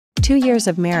2 years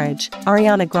of marriage,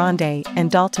 Ariana Grande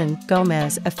and Dalton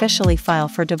Gomez officially file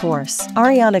for divorce.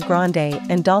 Ariana Grande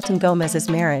and Dalton Gomez's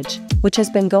marriage, which has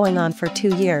been going on for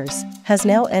 2 years, has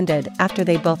now ended after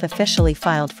they both officially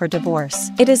filed for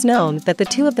divorce. It is known that the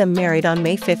two of them married on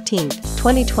May 15,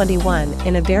 2021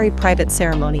 in a very private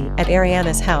ceremony at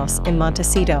Ariana's house in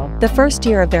Montecito. The first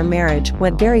year of their marriage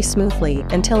went very smoothly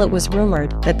until it was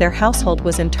rumored that their household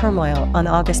was in turmoil on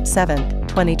August 7,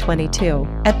 2022.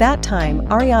 At that time,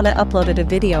 Ariana uploaded a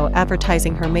video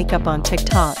advertising her makeup on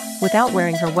TikTok without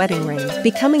wearing her wedding ring.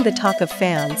 Becoming the talk of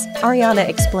fans, Ariana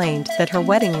explained that her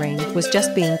wedding ring was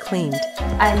just being cleaned.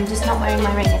 I'm just not wearing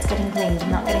my ring, it's getting cleaned.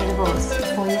 I'm not getting divorced.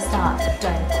 Before you start,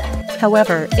 don't.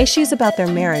 However, issues about their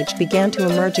marriage began to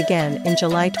emerge again in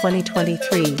July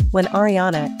 2023 when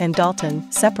Ariana and Dalton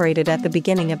separated at the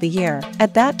beginning of the year.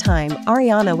 At that time,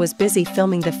 Ariana was busy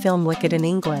filming the film Wicked in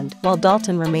England, while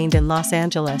Dalton remained in Los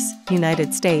Angeles,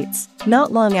 United States.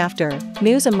 Not long after,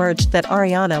 news emerged that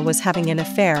Ariana was having an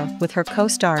affair with her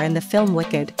co-star in the film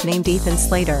Wicked named Ethan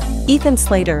Slater. Ethan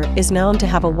Slater is known to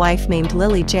have a wife named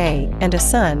Lily J and a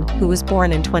son who was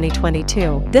born in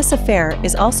 2022. This affair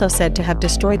is also said to have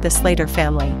destroyed the Slater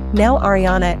family. Now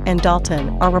Ariana and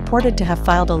Dalton are reported to have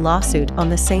filed a lawsuit on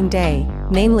the same day,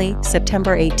 namely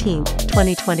September 18,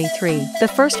 2023.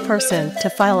 The first person to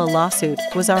file a lawsuit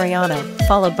was Ariana,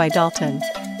 followed by Dalton.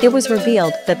 It was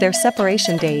revealed that their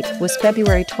separation date was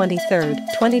February 23,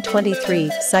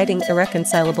 2023, citing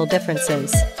irreconcilable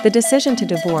differences. The decision to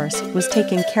divorce was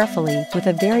taken carefully with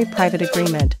a very private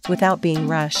agreement without being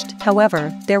rushed.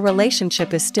 However, their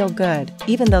relationship is still good,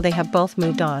 even though they have both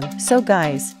moved on. So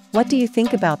guys, what do you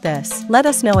think about this? Let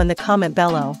us know in the comment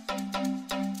below.